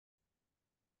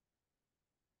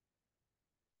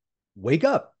Wake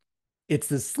up. It's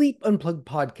the Sleep Unplugged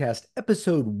podcast,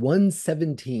 episode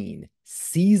 117,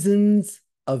 Seasons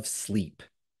of Sleep,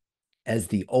 as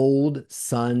the old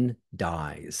sun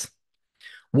dies.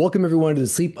 Welcome, everyone, to the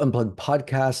Sleep Unplugged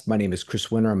podcast. My name is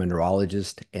Chris Winter. I'm a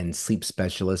neurologist and sleep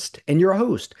specialist, and your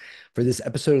host for this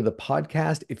episode of the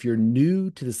podcast. If you're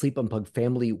new to the Sleep Unplugged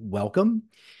family, welcome.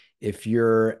 If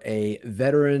you're a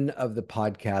veteran of the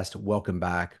podcast, welcome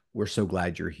back. We're so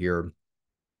glad you're here.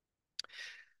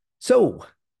 So,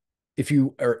 if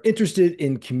you are interested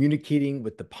in communicating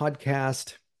with the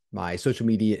podcast, my social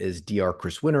media is Dr.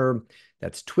 Chris Winter.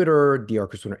 That's Twitter, Dr.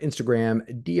 Chris Winter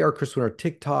Instagram, Dr. Chris Winter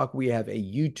TikTok. We have a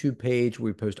YouTube page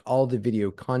where we post all the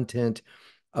video content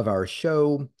of our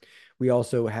show. We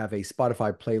also have a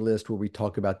Spotify playlist where we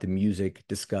talk about the music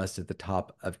discussed at the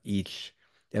top of each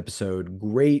episode.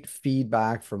 Great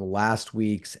feedback from last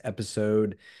week's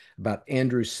episode about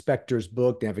Andrew Spector's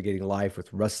book, Navigating Life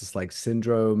with Restless Leg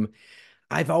Syndrome.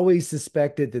 I've always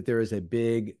suspected that there is a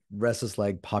big restless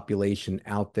leg population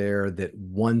out there that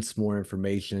wants more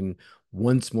information,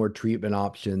 wants more treatment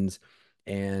options.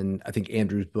 And I think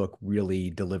Andrew's book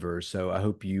really delivers. So I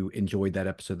hope you enjoyed that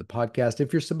episode of the podcast.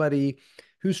 If you're somebody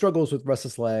who struggles with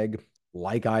restless leg,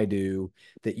 like I do,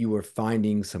 that you are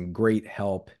finding some great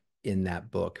help in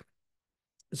that book.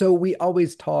 So we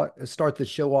always start the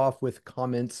show off with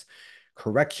comments,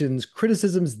 corrections,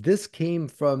 criticisms. This came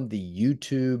from the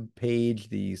YouTube page,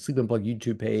 the Sleep Unplugged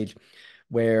YouTube page,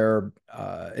 where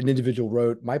an individual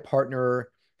wrote, "My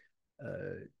partner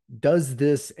does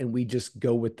this and we just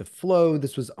go with the flow."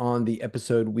 This was on the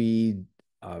episode we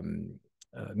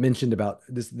mentioned about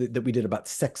this that we did about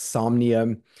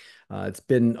sexsomnia. It's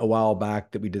been a while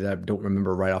back that we did that. I don't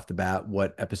remember right off the bat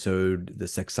what episode the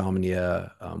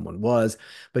sexsomnia one was,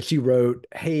 but she wrote,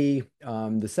 "Hey,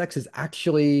 the sex is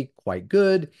actually quite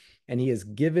good, and he has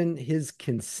given his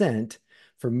consent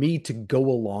for me to go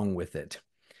along with it."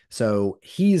 So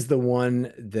he's the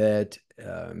one that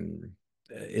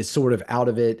is sort of out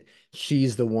of it.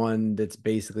 She's the one that's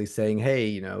basically saying,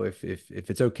 "Hey, if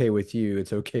it's okay with you,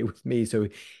 it's okay with me." So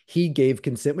he gave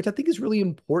consent, which I think is really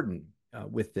important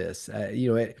with this.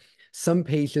 Some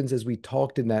patients, as we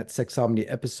talked in that sexsomnia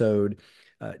episode,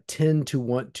 tend to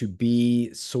want to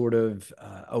be sort of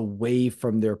away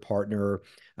from their partner.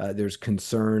 There's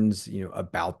concerns,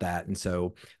 about that, and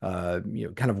so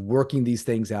kind of working these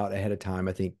things out ahead of time,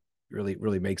 I think,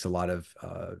 really makes a lot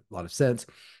of sense.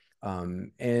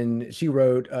 And she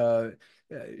wrote,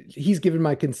 "He's given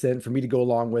my consent for me to go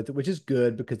along with it, which is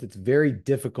good because it's very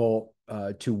difficult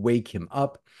to wake him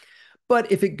up. But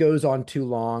if it goes on too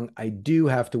long, I do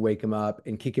have to wake him up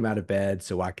and kick him out of bed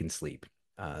so I can sleep."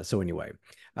 So anyway,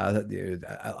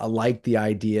 I like the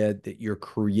idea that you're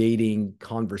creating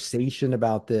conversation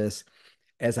about this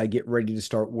as I get ready to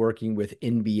start working with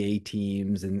NBA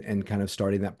teams and kind of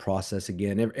starting that process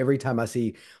again. Every time I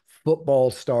see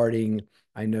football starting,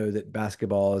 I know that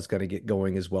basketball is going to get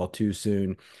going as well too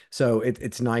soon. So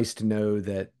it's nice to know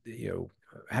that,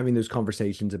 having those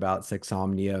conversations about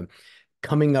sexsomnia,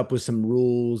 coming up with some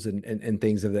rules and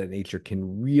things of that nature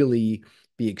can really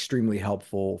be extremely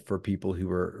helpful for people who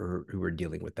are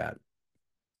dealing with that.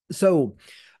 So,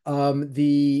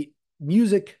 the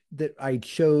music that I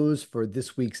chose for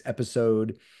this week's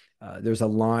episode, there's a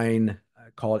line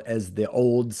called "As the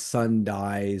Old Sun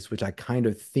Dies," which I kind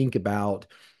of think about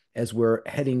as we're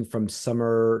heading from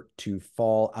summer to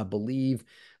fall. I believe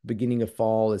beginning of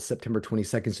fall is September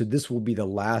 22nd. So this will be the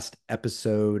last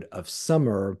episode of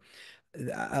summer.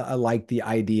 I like the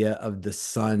idea of the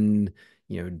sun,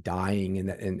 dying,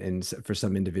 and for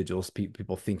some individuals,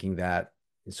 people thinking that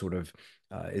sort of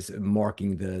is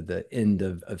marking the end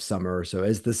of summer. So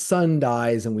as the sun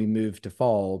dies and we move to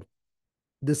fall,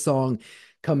 this song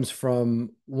comes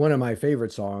from one of my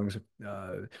favorite songs,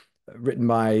 written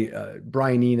by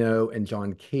Brian Eno and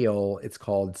John Cale. It's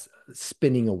called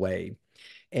 "Spinning Away."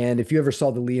 And if you ever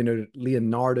saw the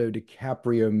Leonardo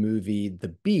DiCaprio movie, The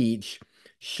Beach,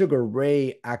 Sugar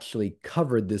Ray actually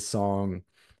covered this song,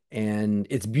 and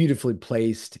it's beautifully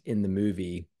placed in the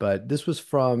movie. But this was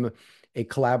from a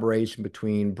collaboration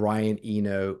between Brian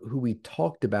Eno, who we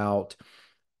talked about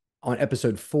on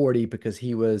episode 40 because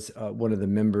he was one of the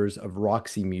members of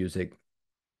Roxy Music,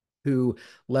 who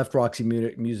left Roxy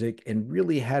Music and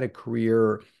really had a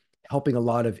career helping a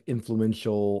lot of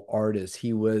influential artists.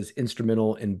 He was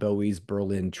instrumental in Bowie's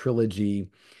Berlin trilogy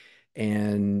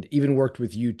and even worked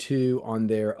with U2 on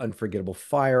their Unforgettable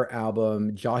Fire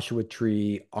album, Joshua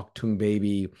Tree, Achtung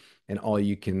Baby, and All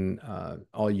You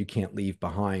Can't Leave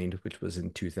Behind, which was in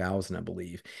 2000, I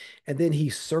believe. And then he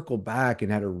circled back and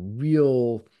had a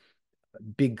real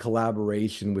big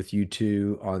collaboration with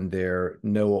U2 on their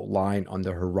No Line on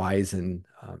the Horizon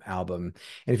album.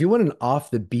 And if you want an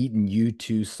off the beaten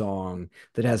U2 song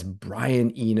that has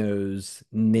Brian Eno's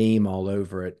name all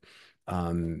over it,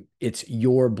 it's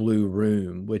Your Blue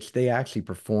Room, which they actually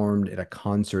performed at a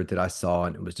concert that I saw,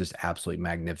 and it was just absolutely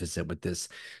magnificent with this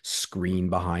screen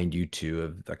behind U2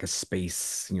 of like a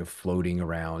space, floating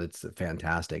around. It's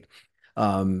fantastic.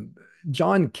 Um,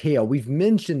 John Cale, we've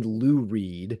mentioned Lou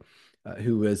Reed,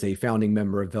 who was a founding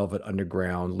member of Velvet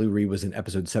Underground. Lou Reed was in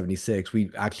episode 76.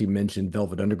 We actually mentioned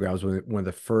Velvet Underground was one of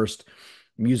the first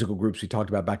musical groups we talked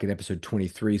about back in episode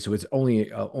 23. So it's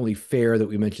only fair that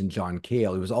we mentioned John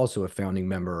Cale, who was also a founding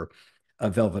member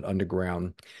of Velvet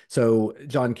Underground. So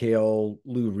John Cale,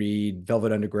 Lou Reed,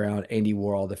 Velvet Underground, Andy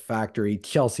Warhol, The Factory,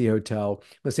 Chelsea Hotel.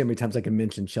 Let's see how many times I can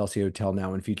mention Chelsea Hotel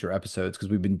now in future episodes because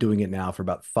we've been doing it now for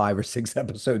about 5 or 6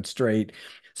 episodes straight.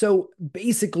 So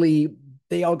basically,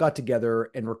 they all got together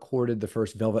and recorded the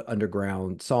first Velvet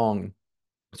Underground song,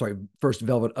 sorry, first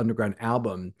Velvet Underground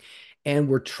album, and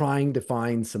were trying to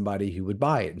find somebody who would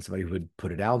buy it and somebody who would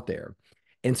put it out there.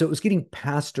 And so it was getting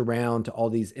passed around to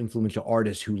all these influential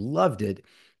artists who loved it,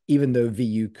 even though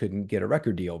VU couldn't get a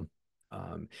record deal.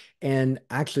 Um, and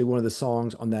actually, one of the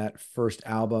songs on that first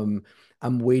album,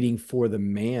 I'm Waiting for the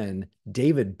Man,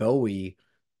 David Bowie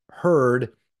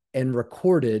heard and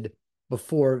recorded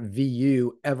before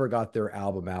VU ever got their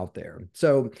album out there.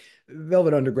 So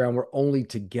Velvet Underground were only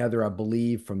together, I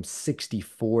believe, from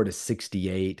 64 to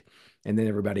 68. And then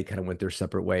everybody kind of went their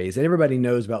separate ways. And everybody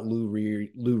knows about Lou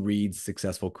Reed's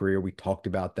successful career. We talked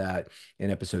about that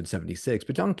in episode 76.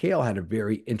 But John Cale had a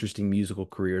very interesting musical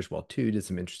career as well, too. Did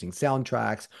some interesting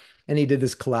soundtracks. And he did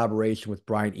this collaboration with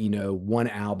Brian Eno, one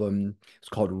album. It's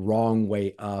called Wrong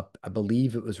Way Up. I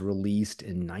believe it was released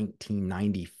in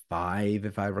 1995,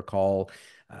 if I recall.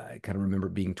 I kind of remember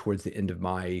it being towards the end of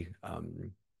my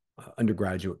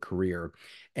undergraduate career.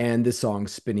 And this song,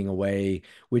 Spinning Away,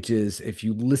 which is, if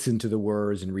you listen to the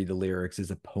words and read the lyrics, is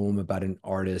a poem about an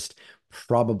artist,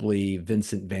 probably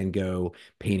Vincent van Gogh,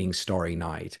 painting Starry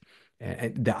Night.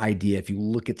 And the idea, if you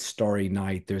look at Starry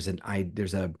Night, there's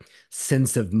a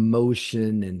sense of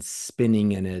motion and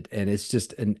spinning in it, and it's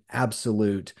just an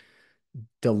absolute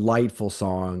delightful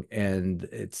song, and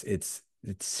it's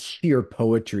sheer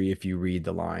poetry if you read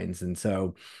the lines. And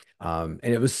so and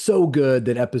it was so good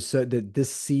that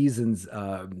this season's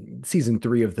season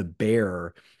 3 of The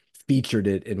Bear featured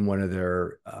it in one of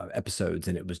their episodes,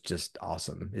 and it was just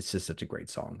awesome. It's just such a great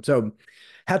song. So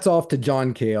hats off to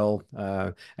John Cale.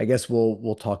 I guess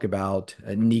we'll talk about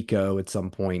Nico at some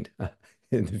point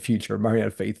in the future, Mariana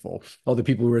Faithful, all the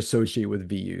people who are associated with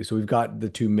VU. So we've got the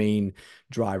two main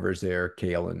drivers there,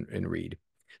 Cale and Reed.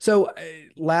 So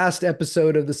last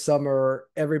episode of the summer,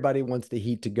 everybody wants the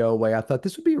heat to go away. I thought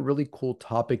this would be a really cool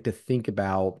topic to think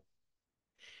about.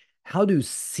 How do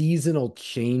seasonal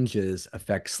changes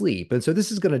affect sleep? And so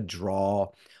this is going to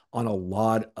draw on a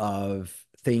lot of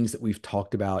things that we've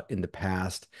talked about in the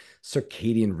past,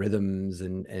 circadian rhythms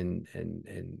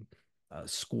and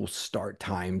school start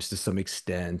times to some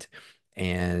extent,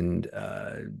 and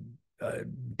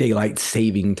daylight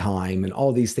saving time, and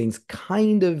all these things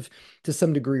kind of to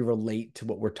some degree relate to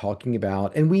what we're talking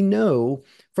about. And we know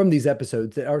from these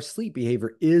episodes that our sleep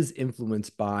behavior is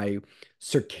influenced by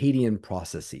circadian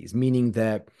processes, meaning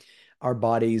that our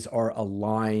bodies are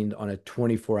aligned on a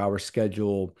 24-hour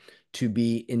schedule to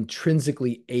be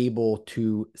intrinsically able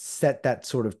to set that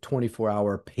sort of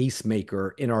 24-hour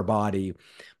pacemaker in our body,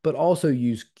 but also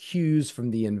use cues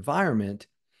from the environment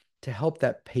to help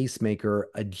that pacemaker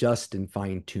adjust and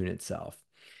fine tune itself.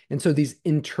 And so these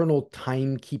internal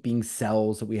timekeeping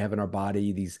cells that we have in our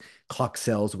body, these clock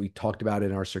cells that we talked about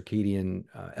in our circadian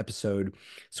episode,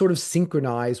 sort of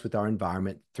synchronize with our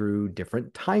environment through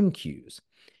different time cues.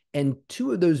 And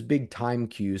two of those big time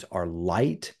cues are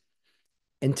light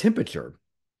and temperature.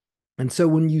 And so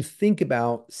when you think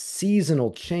about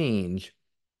seasonal change,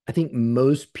 I think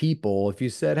most people, if you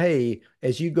said, hey,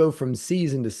 as you go from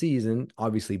season to season,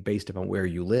 obviously based upon where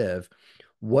you live,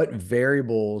 what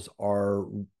variables are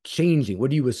changing? What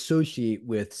do you associate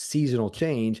with seasonal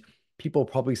change? People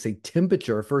probably say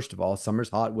temperature, first of all,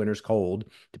 summer's hot, winter's cold,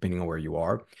 depending on where you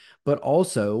are, but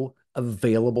also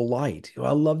available light.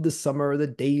 I love the summer, the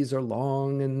days are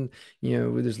long, and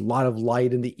there's a lot of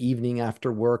light in the evening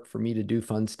after work for me to do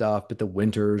fun stuff. But the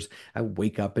winters, I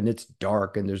wake up and it's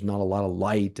dark and there's not a lot of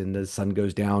light, and the sun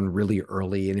goes down really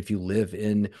early. And if you live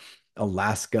in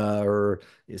Alaska or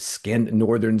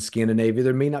northern Scandinavia,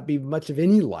 there may not be much of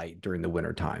any light during the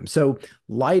winter time. So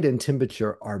light and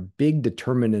temperature are big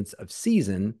determinants of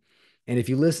season. And if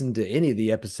you listen to any of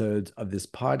the episodes of this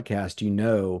podcast, you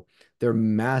know they're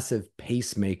massive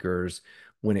pacemakers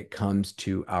when it comes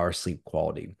to our sleep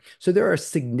quality. So there are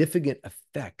significant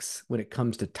effects when it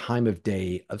comes to time of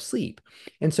day of sleep.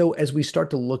 And so as we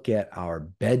start to look at our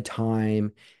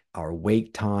bedtime, our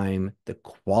wake time, the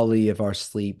quality of our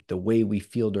sleep, the way we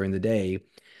feel during the day,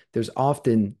 there's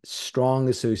often strong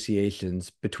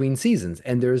associations between seasons.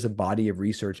 And there's a body of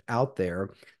research out there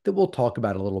that we'll talk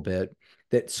about a little bit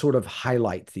that sort of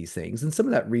highlights these things. And some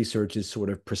of that research is sort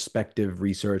of prospective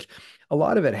research. A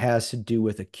lot of it has to do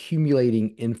with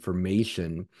accumulating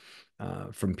information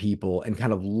from people and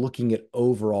kind of looking at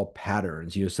overall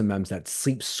patterns. Sometimes that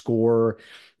sleep score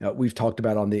we've talked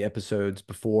about on the episodes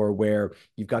before, where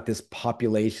you've got this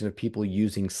population of people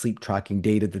using sleep tracking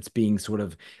data that's being sort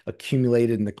of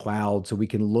accumulated in the cloud. So we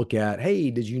can look at, hey,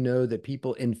 did you know that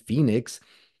people in Phoenix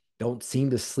don't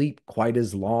seem to sleep quite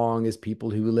as long as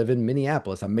people who live in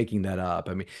Minneapolis? I'm making that up.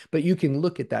 I mean, but you can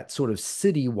look at that sort of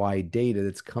citywide data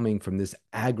that's coming from this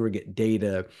aggregate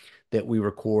data that we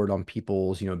record on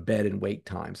people's, bed and wake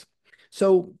times.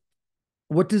 So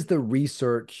what does the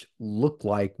research look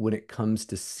like when it comes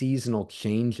to seasonal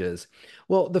changes?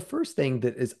 Well, the first thing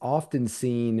that is often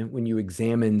seen when you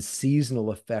examine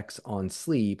seasonal effects on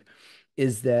sleep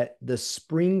is that the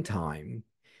springtime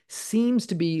seems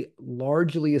to be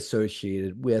largely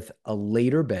associated with a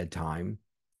later bedtime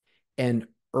and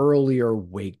earlier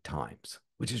wake times,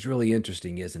 which is really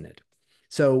interesting, isn't it?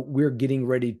 So we're getting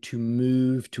ready to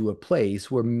move to a place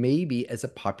where maybe as a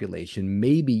population,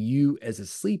 maybe you as a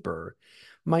sleeper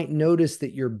might notice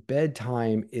that your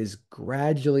bedtime is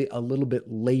gradually a little bit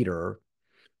later,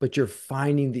 but you're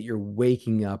finding that you're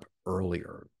waking up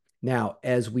earlier. Now,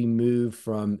 as we move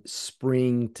from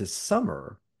spring to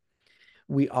summer,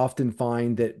 we often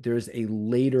find that there's a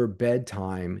later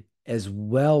bedtime as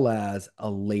well as a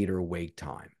later wake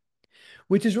time,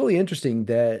 which is really interesting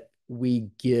that we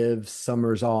give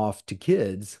summers off to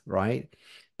kids, right?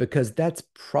 Because that's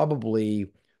probably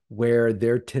where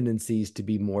their tendencies to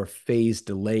be more phase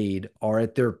delayed are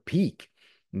at their peak.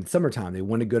 In the summertime, they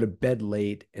want to go to bed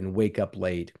late and wake up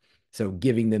late. So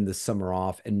giving them the summer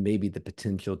off and maybe the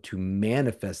potential to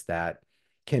manifest that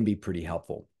can be pretty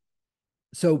helpful.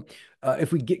 So,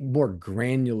 if we get more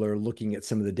granular looking at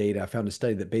some of the data, I found a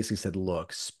study that basically said,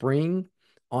 look, spring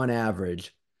on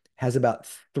average has about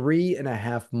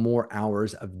 3.5 more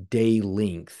hours of day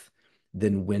length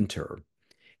than winter.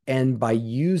 And by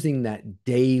using that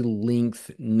day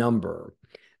length number,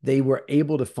 they were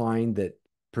able to find that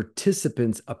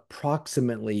participants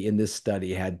approximately in this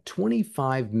study had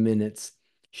 25 minutes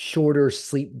shorter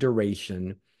sleep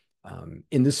duration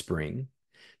in the spring,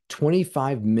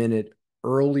 25-minute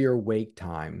earlier wake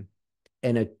time,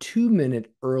 and a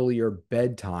 2-minute earlier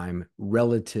bedtime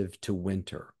relative to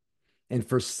winter. And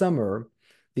for summer,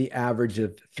 the average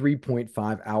of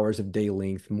 3.5 hours of day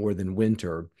length more than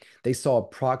winter, they saw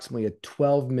approximately a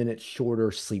 12-minute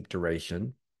shorter sleep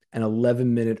duration, an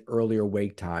 11-minute earlier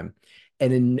wake time,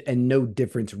 and no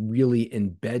difference really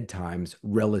in bedtimes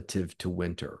relative to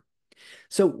winter.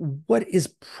 So, what is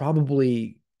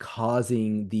probably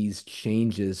causing these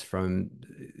changes from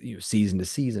season to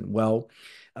season? Well,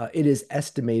 it is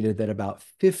estimated that about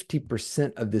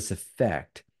 50% of this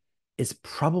effect is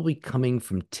probably coming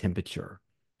from temperature,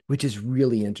 which is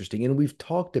really interesting. And we've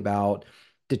talked about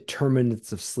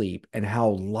determinants of sleep and how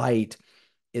light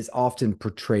is often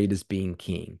portrayed as being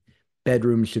king.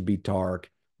 Bedrooms should be dark.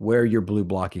 Wear your blue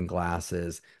blocking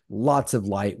glasses. Lots of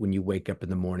light when you wake up in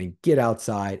the morning. Get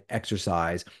outside,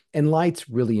 exercise. And light's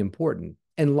really important.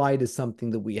 And light is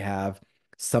something that we have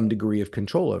some degree of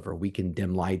control over. We can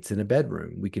dim lights in a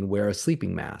bedroom. We can wear a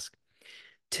sleeping mask.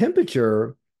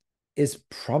 Temperature is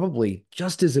probably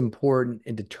just as important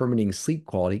in determining sleep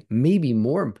quality, maybe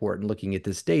more important looking at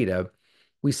this data.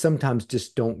 We sometimes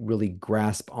just don't really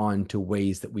grasp on to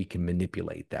ways that we can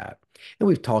manipulate that. And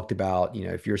we've talked about,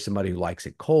 if you're somebody who likes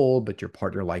it cold, but your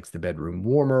partner likes the bedroom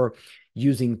warmer,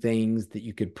 using things that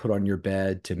you could put on your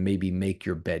bed to maybe make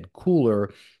your bed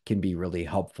cooler can be really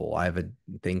helpful. I have a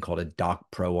thing called a Dock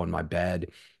Pro on my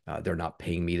bed. They're not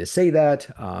paying me to say that.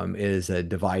 It is a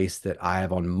device that I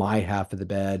have on my half of the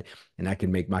bed, and I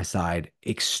can make my side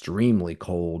extremely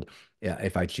cold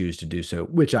if I choose to do so,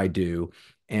 which I do.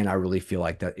 And I really feel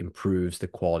like that improves the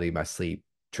quality of my sleep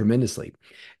tremendously.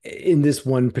 In this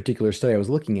one particular study I was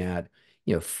looking at,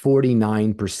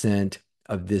 49%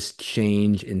 of this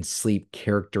change in sleep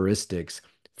characteristics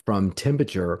from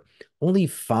temperature, only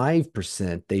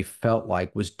 5% they felt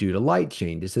like was due to light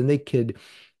changes. And they could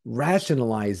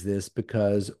rationalize this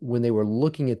because when they were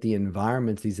looking at the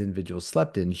environments these individuals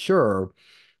slept in, sure,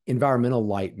 environmental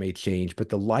light may change, but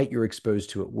the light you're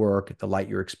exposed to at work, the light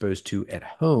you're exposed to at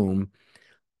home,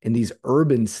 And these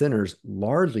urban centers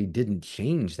largely didn't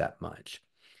change that much.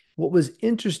 What was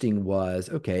interesting was,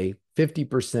 okay,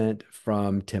 50%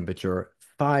 from temperature,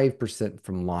 5%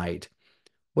 from light.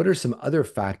 What are some other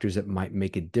factors that might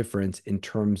make a difference in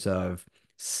terms of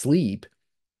sleep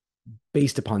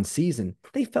based upon season?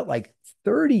 They felt like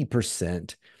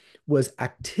 30% was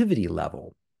activity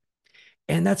level.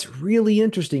 And that's really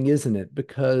interesting, isn't it?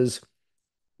 Because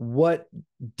what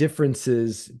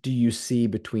differences do you see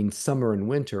between summer and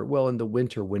winter? Well, in the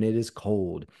winter, when it is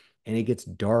cold and it gets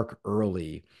dark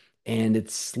early and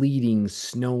it's sleeting,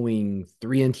 snowing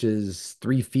 3 inches,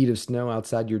 3 feet of snow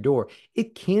outside your door,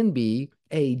 it can be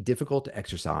A, difficult to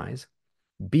exercise,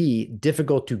 B,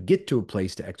 difficult to get to a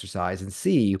place to exercise, and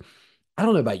C, I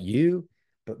don't know about you,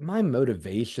 but my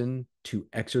motivation to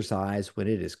exercise when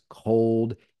it is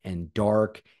cold and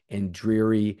dark and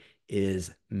dreary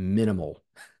is minimal.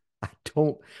 I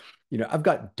don't, I've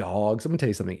got dogs. I'm gonna tell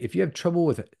you something. If you have trouble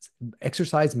with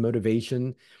exercise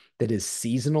motivation that is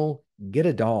seasonal, get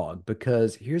a dog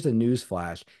because here's a news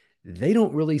flash. They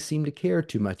don't really seem to care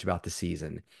too much about the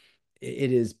season.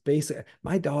 It is basic.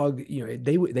 My dog,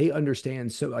 they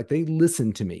understand. So like they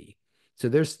listen to me. So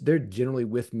they're generally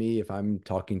with me if I'm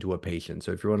talking to a patient.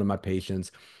 So if you're one of my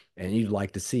patients and you'd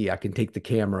like to see, I can take the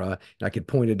camera and I could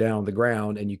point it down on the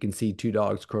ground and you can see two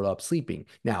dogs curled up sleeping.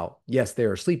 Now, yes, they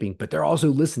are sleeping, but they're also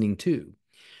listening too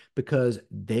because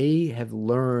they have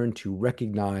learned to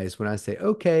recognize when I say,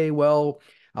 okay, well,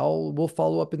 we'll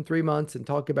follow up in 3 months and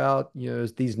talk about,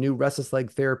 these new restless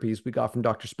leg therapies we got from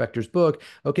Dr. Spector's book.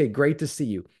 Okay, great to see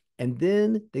you. And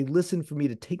then they listen for me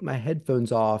to take my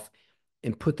headphones off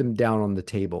and put them down on the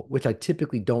table, which I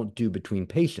typically don't do between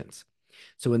patients.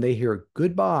 So when they hear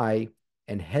goodbye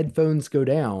and headphones go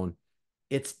down,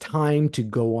 it's time to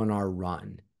go on our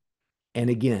run. And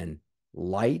again,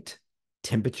 light,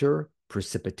 temperature,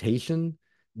 precipitation,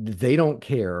 they don't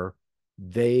care.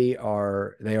 They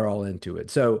are all into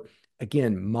it. So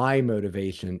again, my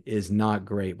motivation is not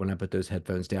great when I put those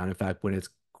headphones down. In fact, when it's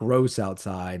gross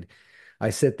outside, I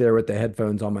sit there with the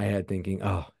headphones on my head thinking,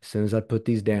 oh, as soon as I put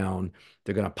these down,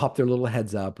 they're going to pop their little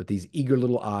heads up with these eager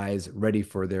little eyes ready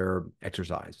for their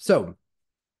exercise. So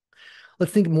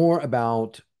let's think more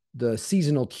about the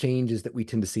seasonal changes that we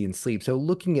tend to see in sleep. So,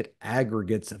 looking at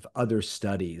aggregates of other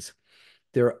studies,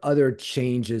 there are other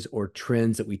changes or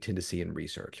trends that we tend to see in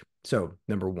research. So,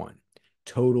 number one,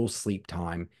 total sleep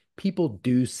time. People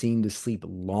do seem to sleep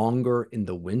longer in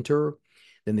the winter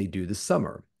than they do the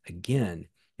summer. Again,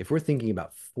 if we're thinking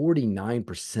about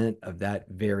 49% of that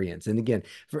variance, and again,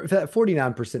 for that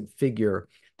 49% figure,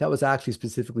 that was actually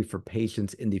specifically for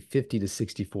patients in the 50 to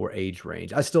 64 age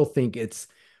range. I still think it's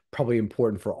probably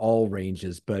important for all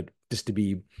ranges, but just to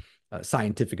be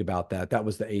scientific about that, that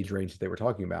was the age range that they were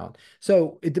talking about.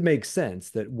 So it makes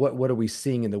sense that what are we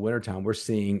seeing in the wintertime? We're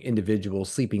seeing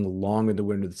individuals sleeping longer in the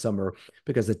winter than the summer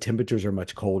because the temperatures are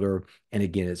much colder and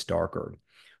again, it's darker.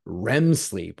 REM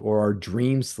sleep or our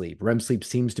dream sleep. REM sleep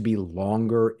seems to be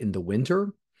longer in the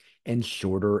winter and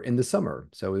shorter in the summer.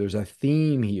 So there's a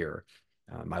theme here.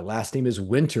 My last name is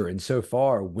Winter, and so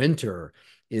far, winter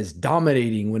is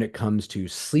dominating when it comes to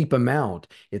sleep amount.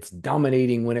 It's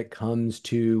dominating when it comes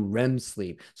to REM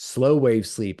sleep, slow wave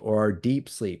sleep, or our deep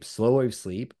sleep. Slow wave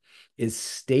sleep is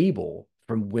stable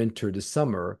from winter to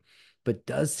summer, but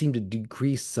does seem to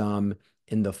decrease some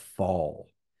in the fall.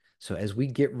 So as we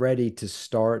get ready to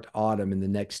start autumn in the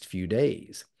next few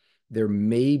days, there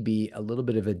may be a little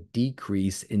bit of a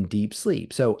decrease in deep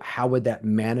sleep. So how would that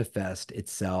manifest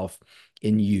itself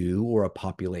in you or a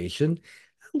population?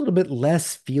 A little bit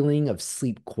less feeling of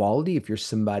sleep quality if you're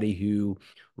somebody who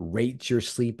rates your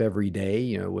sleep every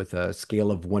day, with a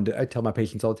scale of one to, I tell my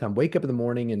patients all the time, wake up in the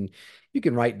morning and you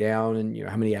can write down and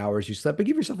how many hours you slept, but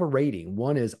give yourself a rating.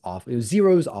 One is awful,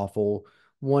 zero is awful,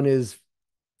 one is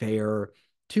fair,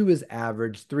 two is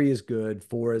average, three is good,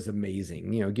 four is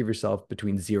amazing. Give yourself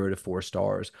between 0 to 4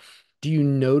 stars. Do you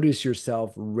notice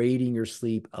yourself rating your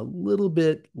sleep a little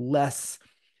bit less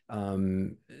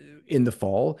um, in the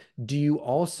fall? Do you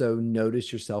also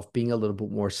notice yourself being a little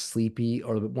bit more sleepy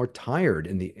or a little bit more tired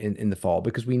in the fall?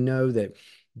 Because we know that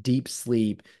deep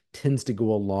sleep tends to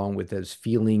go along with those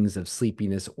feelings of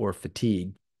sleepiness or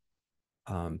fatigue.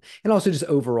 And also just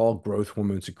overall growth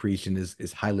hormone secretion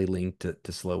is highly linked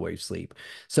to slow wave sleep.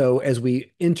 So as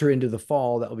we enter into the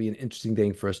fall, that will be an interesting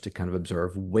thing for us to kind of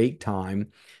observe. Wake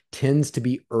time tends to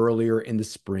be earlier in the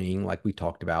spring, like we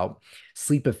talked about.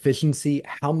 Sleep efficiency,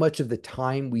 how much of the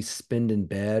time we spend in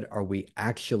bed are we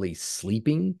actually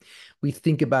sleeping? We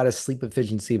think about a sleep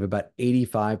efficiency of about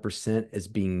 85% as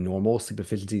being normal. Sleep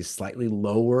efficiency is slightly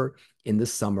lower in the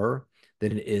summer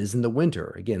than it is in the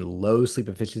winter. Again, low sleep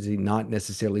efficiency, not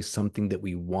necessarily something that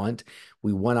we want.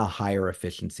 We want a higher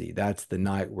efficiency. That's the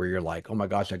night where you're like, oh my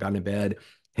gosh, I got in bed,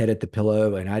 head at the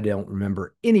pillow, and I don't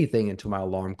remember anything until my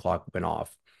alarm clock went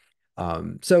off.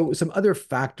 So some other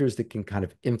factors that can kind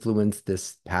of influence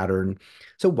this pattern.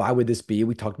 So why would this be?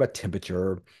 We talked about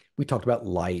temperature, we talked about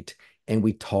light, and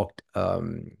we talked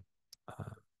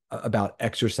about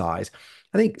exercise.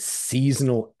 I think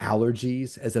seasonal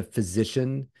allergies as a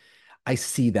physician, I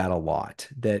see that a lot.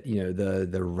 That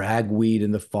the ragweed in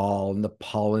the fall and the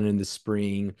pollen in the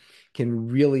spring can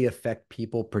really affect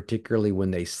people, particularly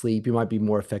when they sleep. You might be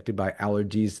more affected by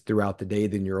allergies throughout the day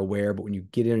than you're aware, but when you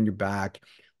get in on your back,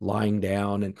 lying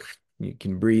down, and you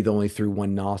can breathe only through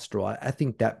one nostril, I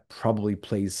think that probably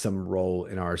plays some role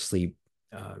in our sleep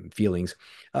feelings.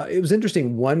 It was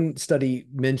interesting. One study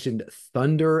mentioned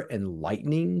thunder and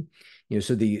lightning.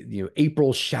 So the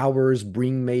April showers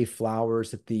bring May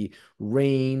flowers. That the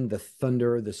rain, the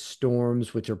thunder, the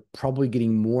storms, which are probably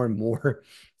getting more and more,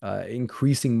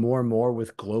 increasing more and more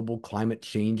with global climate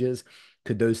changes.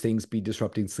 Could those things be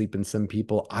disrupting sleep in some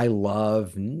people? I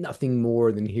love nothing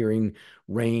more than hearing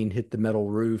rain hit the metal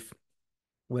roof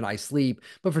when I sleep.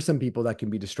 But for some people, that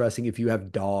can be distressing if you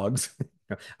have dogs.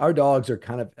 Our dogs are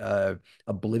kind of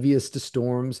oblivious to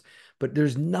storms, but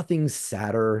there's nothing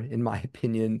sadder, in my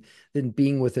opinion, than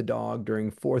being with a dog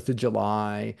during 4th of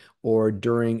July or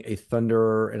during a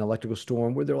thunder and electrical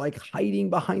storm where they're like hiding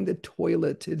behind the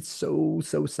toilet. It's so,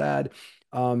 so sad.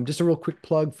 Just a real quick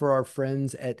plug for our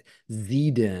friends at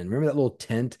Z-Den. Remember that little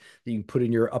tent that you can put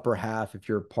in your upper half if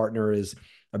your partner is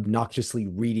obnoxiously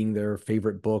reading their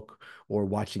favorite book or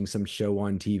watching some show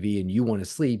on TV and you want to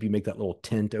sleep, you make that little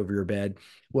tent over your bed.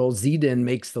 Well, Zden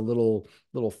makes the little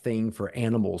thing for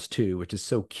animals too, which is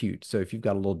so cute. So if you've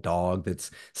got a little dog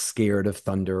that's scared of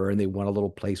thunder and they want a little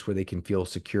place where they can feel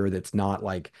secure that's not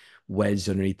like wedged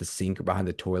underneath the sink or behind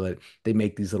the toilet, they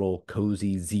make these little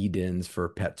cozy Z-dens for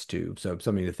pets too. So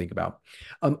something to think about.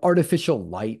 Artificial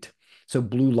light. So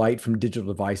blue light from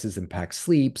digital devices impacts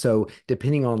sleep. So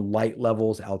depending on light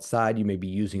levels outside, you may be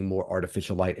using more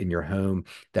artificial light in your home.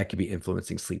 That could be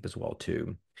influencing sleep as well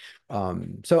too.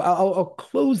 So I'll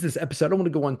close this episode. I don't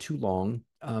want to go on too long,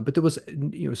 but there was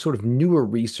sort of newer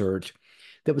research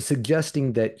that was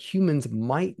suggesting that humans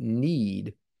might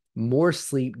need more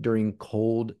sleep during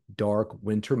cold, dark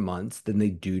winter months than they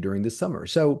do during the summer.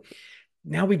 So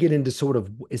now we get into sort of,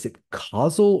 is it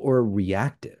causal or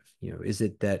reactive? Is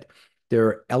it that there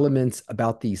are elements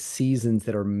about these seasons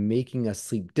that are making us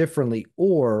sleep differently,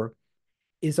 or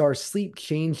is our sleep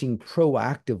changing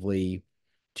proactively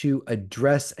to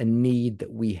address a need that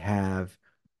we have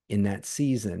in that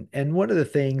season? And one of the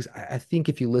things I think,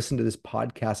 if you listen to this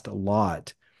podcast a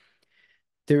lot,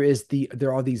 there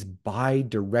are these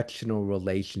bi-directional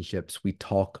relationships we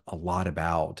talk a lot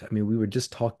about. I mean, we were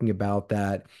just talking about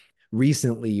that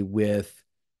recently with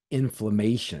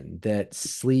inflammation, that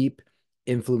sleep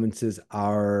influences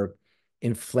our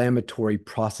inflammatory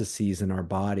processes in our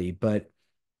body, but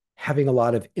having a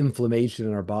lot of inflammation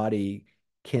in our body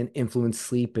can influence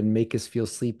sleep and make us feel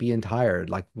sleepy and tired,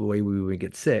 like the way we would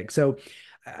get sick. So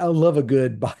I love a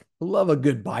good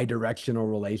bi-directional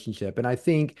relationship. And I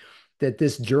think that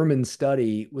this German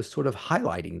study was sort of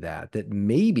highlighting that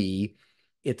maybe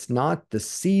it's not the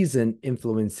season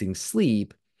influencing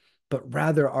sleep, but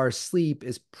rather our sleep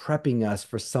is prepping us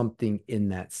for something in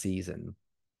that season.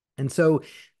 And so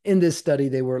in this study,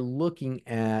 they were looking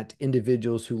at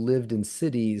individuals who lived in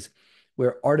cities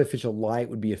where artificial light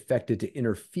would be affected to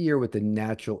interfere with the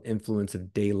natural influence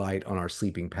of daylight on our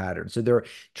sleeping patterns. So they're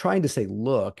trying to say,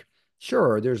 look,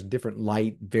 sure, there's different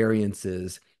light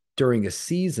variances during a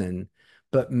season,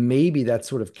 but maybe that's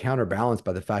sort of counterbalanced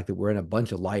by the fact that we're in a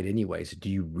bunch of light anyway. So do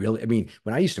you really, I mean,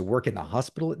 when I used to work in the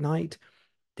hospital at night,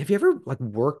 have you ever like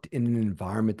worked in an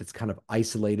environment that's kind of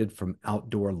isolated from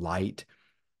outdoor light?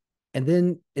 And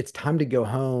then it's time to go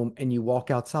home and you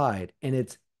walk outside and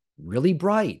it's really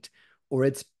bright, or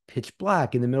it's pitch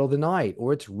black in the middle of the night,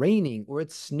 or it's raining, or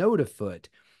it's snowed a foot.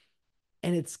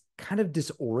 And it's kind of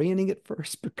disorienting at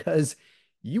first because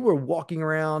you were walking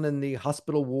around in the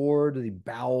hospital ward, the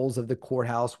bowels of the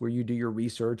courthouse where you do your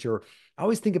research. Or I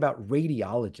always think about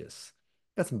radiologists.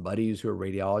 Got some buddies who are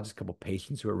radiologists, a couple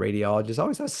patients who are radiologists. I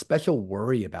always have a special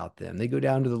worry about them. They go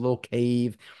down to the little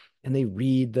cave and they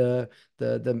read the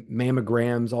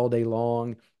mammograms all day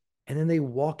long. And then they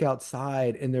walk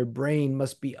outside and their brain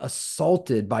must be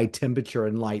assaulted by temperature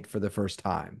and light for the first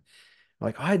time.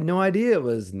 Like, I had no idea it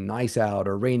was nice out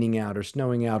or raining out or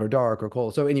snowing out or dark or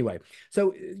cold. So anyway,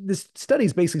 so this study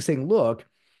is basically saying, look,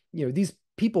 these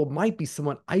people might be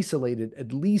somewhat isolated,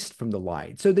 at least from the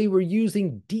light. So they were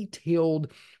using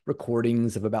detailed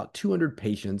recordings of about 200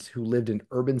 patients who lived in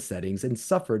urban settings and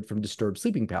suffered from disturbed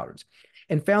sleeping patterns,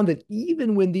 and found that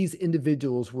even when these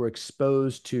individuals were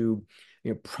exposed to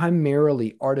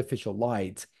primarily artificial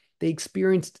lights, they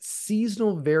experienced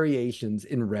seasonal variations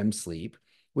in REM sleep,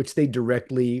 which they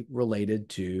directly related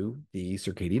to the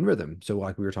circadian rhythm. So,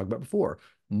 like we were talking about before,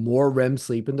 more REM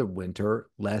sleep in the winter,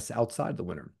 less outside the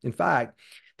winter. In fact,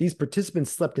 these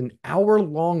participants slept an hour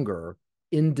longer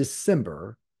in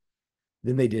December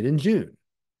than they did in June.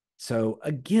 So,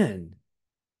 again,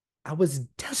 I was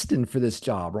destined for this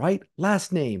job, right?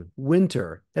 Last name,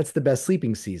 winter. That's the best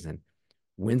sleeping season.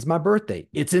 When's my birthday?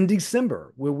 It's in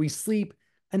December, where we sleep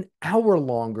an hour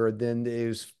longer than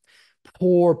those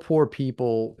poor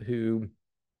people who,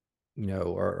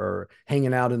 are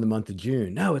hanging out in the month of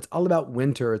June. No, it's all about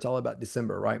winter. It's all about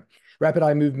December, right? Rapid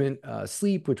eye movement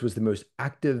sleep, which was the most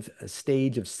active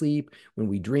stage of sleep when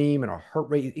we dream and our heart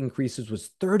rate increases, was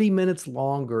 30 minutes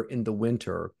longer in the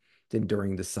winter than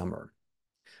during the summer.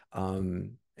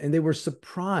 And they were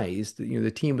surprised that,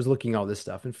 the team was looking at all this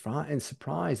stuff and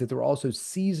surprised that there were also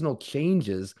seasonal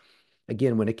changes,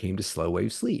 again, when it came to slow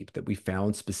wave sleep, that we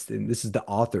found specific. This is the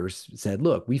authors said,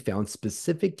 look, we found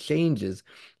specific changes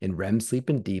in REM sleep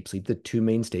and deep sleep, the two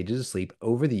main stages of sleep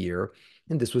over the year.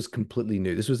 And this was completely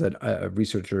new. This was a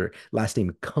researcher, last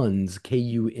name Kunz,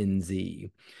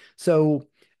 Kunz. So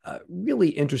really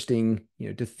interesting,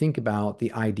 to think about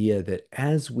the idea that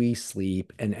as we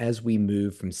sleep and as we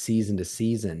move from season to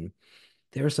season,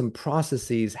 there are some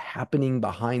processes happening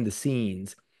behind the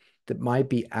scenes that might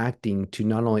be acting to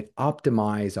not only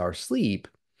optimize our sleep,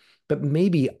 but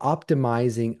maybe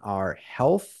optimizing our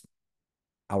health,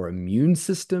 our immune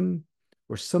system,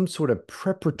 or some sort of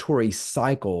preparatory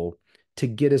cycle to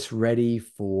get us ready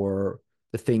for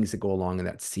the things that go along in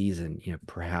that season,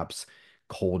 perhaps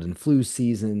cold and flu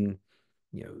season,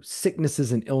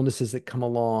 sicknesses and illnesses that come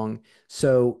along.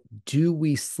 So, do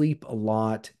we sleep a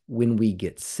lot when we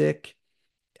get sick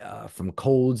from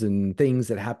colds and things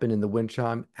that happen in the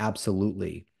wintertime?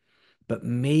 Absolutely. But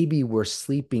maybe we're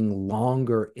sleeping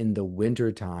longer in the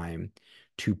wintertime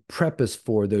to prep us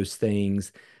for those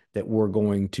things that we're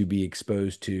going to be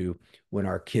exposed to when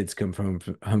our kids come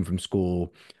home from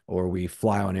school, or we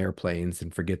fly on airplanes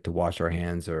and forget to wash our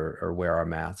hands or wear our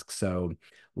masks. So,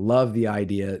 love the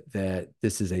idea that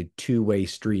this is a two-way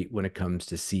street when it comes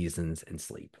to seasons and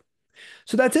sleep.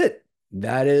 So that's it.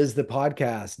 That is the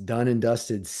podcast, done and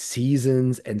dusted,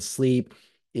 seasons and sleep.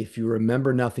 If you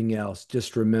remember nothing else,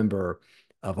 just remember,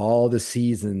 of all the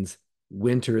seasons,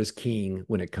 winter is king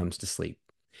when it comes to sleep.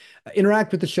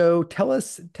 Interact with the show. Tell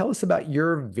us about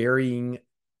your varying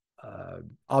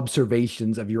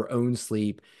observations of your own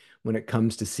sleep when it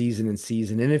comes to season and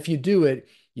season. And if you do it,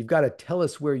 you've got to tell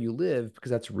us where you live,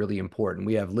 because that's really important.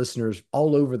 We have listeners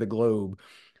all over the globe.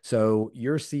 So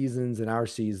your seasons and our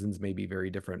seasons may be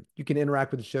very different. You can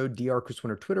interact with the show, Dr. Chris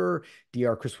Winter Twitter,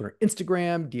 Dr. Chris Winter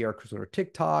Instagram, Dr. Chris Winter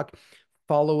TikTok.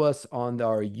 Follow us on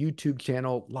our YouTube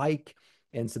channel, like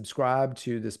and subscribe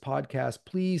to this podcast.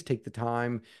 Please take the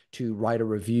time to write a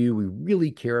review. We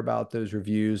really care about those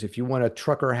reviews. If you want a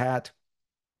trucker hat,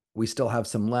 we still have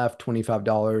some left,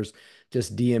 $25.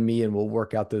 Just DM me and we'll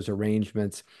work out those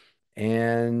arrangements.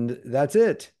 And that's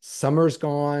it. Summer's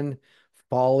gone.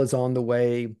 Fall is on the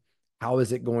way. How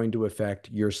is it going to affect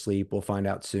your sleep? We'll find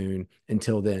out soon.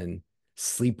 Until then,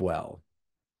 sleep well.